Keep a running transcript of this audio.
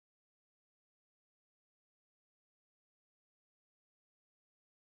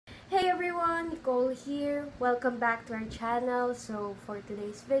Hey everyone, Nicole here. Welcome back to our channel. So for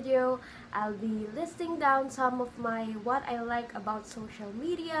today's video, I'll be listing down some of what I like about social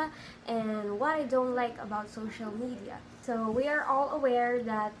media and what I don't like about social media. So we are all aware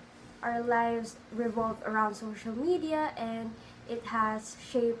that our lives revolve around social media and it has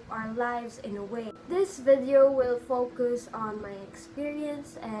shaped our lives in a way. This video will focus on my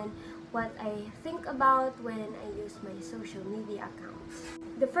experience and what I think about when I use my social media accounts.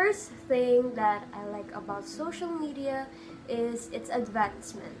 The first thing that I like about social media is its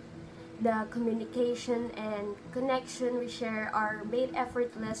advancement. The communication and connection we share are made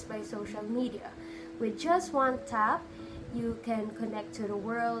effortless by social media. With just one tap, you can connect to the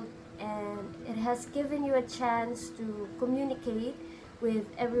world, and it has given you a chance to communicate with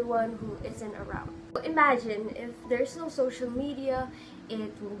everyone who isn't around. Imagine if there's no social media,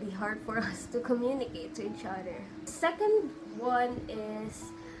 it will be hard for us to communicate to each other. Second one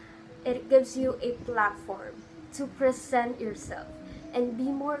is it gives you a platform to present yourself and be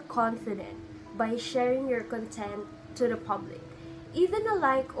more confident by sharing your content to the public. Even a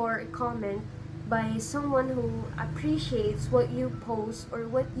like or a comment by someone who appreciates what you post or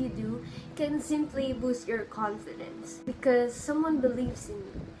what you do can simply boost your confidence because someone believes in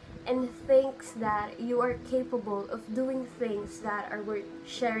you and thinks that you are capable of doing things that are worth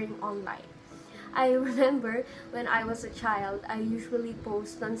sharing online. I remember when I was a child, I usually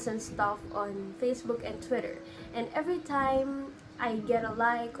post nonsense stuff on Facebook and Twitter. And every time I get a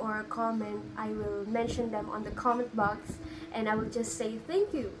like or a comment, I will mention them on the comment box and I will just say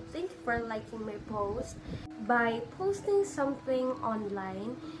thank you. Thank you for liking my post. By posting something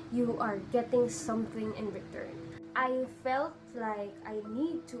online, you are getting something in return. I felt like I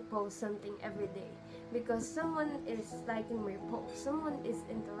need to post something every day because someone is liking my post, someone is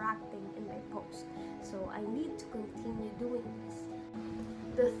interacting in my post. So I need to continue doing this.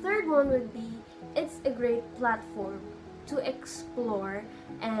 The third one would be it's a great platform to explore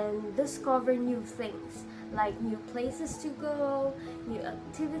and discover new things like new places to go, new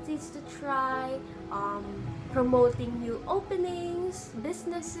activities to try, promoting new openings,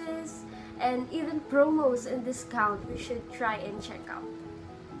 businesses, and even promos and discount we should try and check out.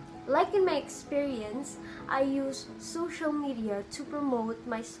 Like in my experience, I use social media to promote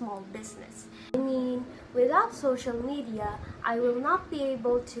my small business. I mean, without social media, I will not be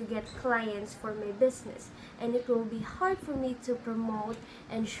able to get clients for my business, and it will be hard for me to promote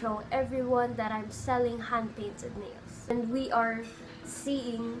and show everyone that I'm selling hand-painted nails. And we are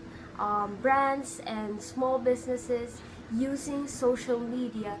seeing brands and small businesses using social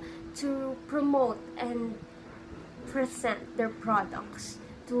media to promote and present their products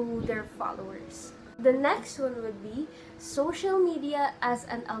to their followers. The next one would be social media as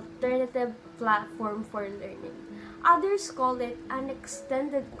an alternative platform for learning. Others call it an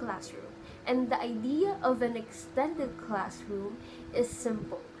extended classroom. And the idea of an extended classroom is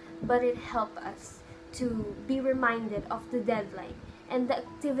simple, but it helps us to be reminded of the deadline and the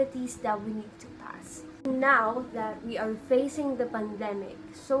activities that we need to pass. Now that we are facing the pandemic,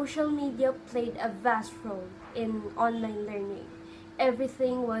 social media played a vast role in online learning.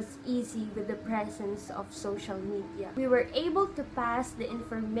 Everything was easy with the presence of social media. We were able to pass the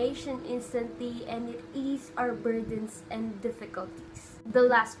information instantly and it eased our burdens and difficulties. The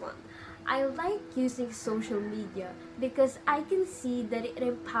last one. I like using social media because I can see that it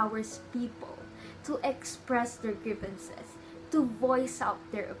empowers people to express their grievances, to voice out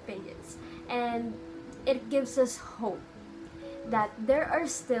their opinions, and it gives us hope that there are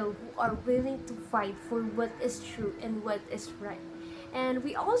still who are willing to fight for what is true and what is right. And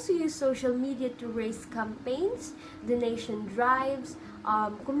we also use social media to raise campaigns, donation drives,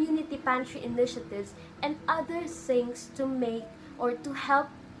 community pantry initiatives, and other things to make or to help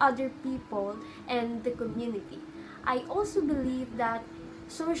other people and the community. I also believe that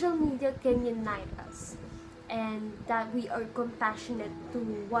social media can unite us and that we are compassionate to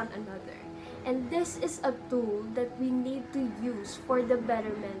one another. And this is a tool that we need to use for the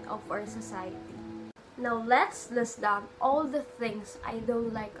betterment of our society. Now let's list down all the things I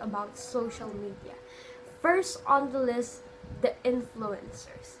don't like about social media. First on the list, the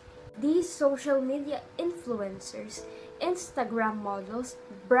influencers. These social media influencers, Instagram models,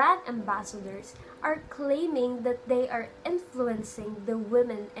 brand ambassadors are claiming that they are influencing the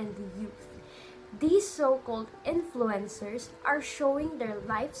women and the youth. These so-called influencers are showing their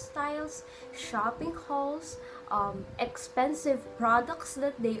lifestyles, shopping hauls, expensive products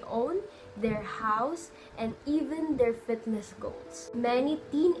that they own, their house, and even their fitness goals. Many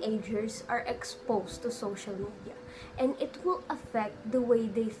teenagers are exposed to social media. and it will affect the way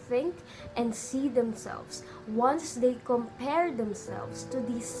they think and see themselves once they compare themselves to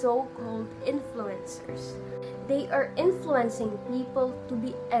these so-called influencers. They are influencing people to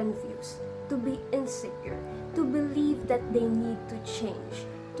be envious, to be insecure, to believe that they need to change,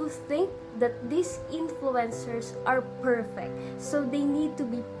 to think that these influencers are perfect, so they need to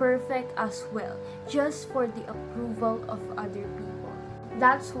be perfect as well, just for the approval of other people.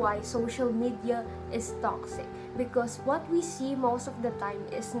 That's why social media is toxic, because what we see most of the time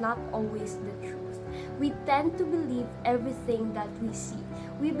is not always the truth. We tend to believe everything that we see.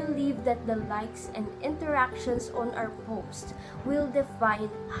 We believe that the likes and interactions on our post will define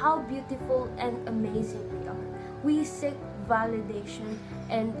how beautiful and amazing we are. We seek validation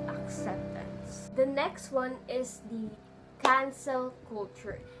and acceptance. The next one is the cancel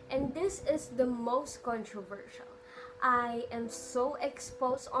culture, and this is the most controversial. I am so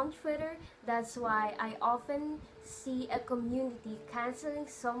exposed on Twitter, that's why I often see a community canceling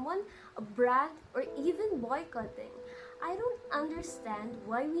someone, a brand, or even boycotting. I don't understand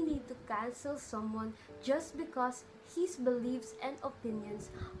why we need to cancel someone just because his beliefs and opinions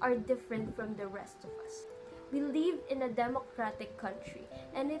are different from the rest of us. We live in a democratic country,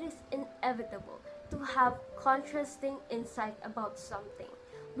 and it is inevitable to have contrasting insight about something.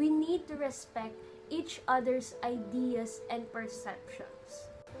 We need to respect each other's ideas and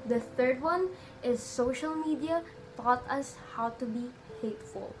perceptions. The third one is social media taught us how to be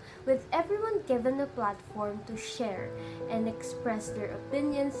hateful. With everyone given a platform to share and express their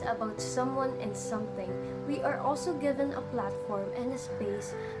opinions about someone and something, we are also given a platform and a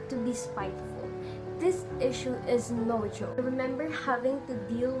space to be spiteful. This issue is no joke. I remember having to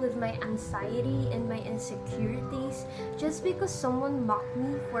deal with my anxiety and my insecurities just because someone mocked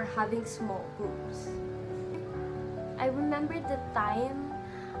me for having small boobs. I remember the time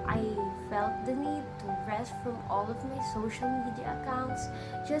I felt the need to rest from all of my social media accounts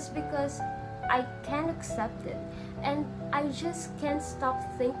just because I can't accept it, and I just can't stop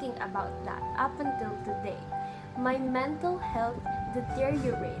thinking about that up until today. My mental health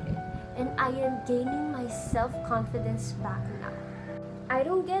deteriorated, and I am gaining my self-confidence back now. I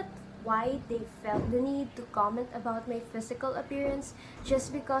don't get why they felt the need to comment about my physical appearance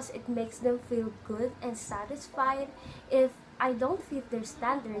just because it makes them feel good and satisfied. If I don't fit their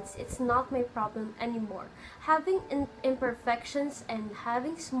standards, it's not my problem anymore. Having imperfections and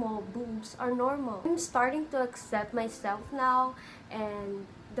having small boobs are normal. I'm starting to accept myself now, and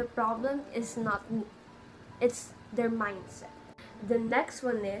the problem is not me, it's their mindset. The next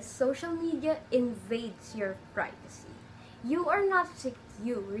one is social media invades your privacy. You are not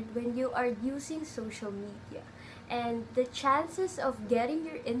secured when you are using social media, and the chances of getting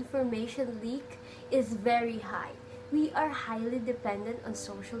your information leaked is very high. We are highly dependent on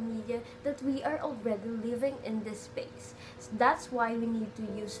social media, that we are already living in this space. So that's why we need to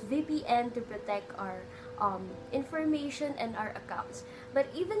use VPN to protect our information and our accounts. But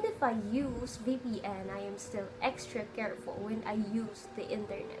even if I use VPN, I am still extra careful when I use the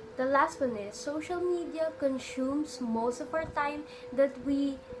internet. The last one is social media consumes most of our time, that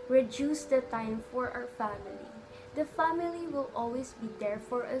we reduce the time for our family. The family will always be there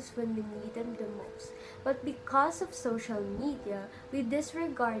for us when we need them the most. But because of social media, we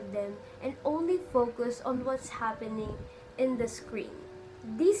disregard them and only focus on what's happening in the screen.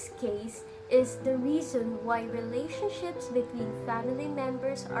 This case is the reason why relationships between family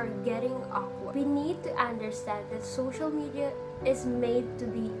members are getting awkward. We need to understand that social media is made to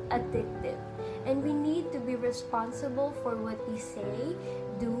be addictive, and we need to be responsible for what we say,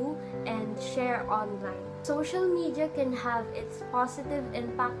 do, and share online. Social media can have its positive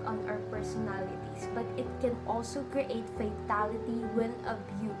impact on our personalities, but it can also create fatality when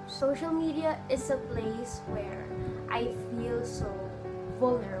abused. Social media is a place where I feel so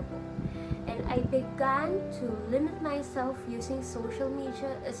vulnerable, and I began to limit myself using social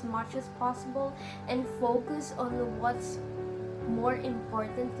media as much as possible and focus on what's more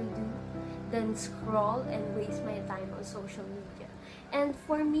important to do than scroll and waste my time on social media. And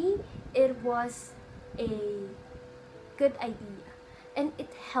for me, it was a good idea, and it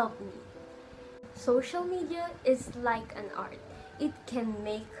helped me. Social media is like an art. It can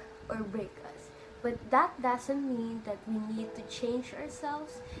make or break us. But that doesn't mean that we need to change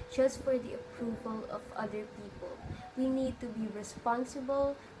ourselves just for the approval of other people. We need to be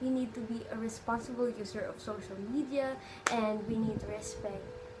responsible. We need to be a responsible user of social media, and we need to respect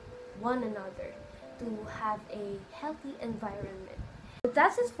one another to have a healthy environment. So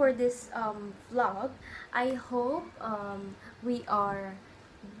that's it for this vlog. I hope we are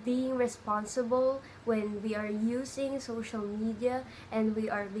being responsible when we are using social media, and we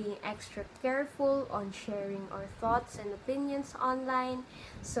are being extra careful on sharing our thoughts and opinions online.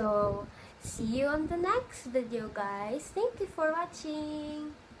 So see you on the next video, guys. Thank you for watching.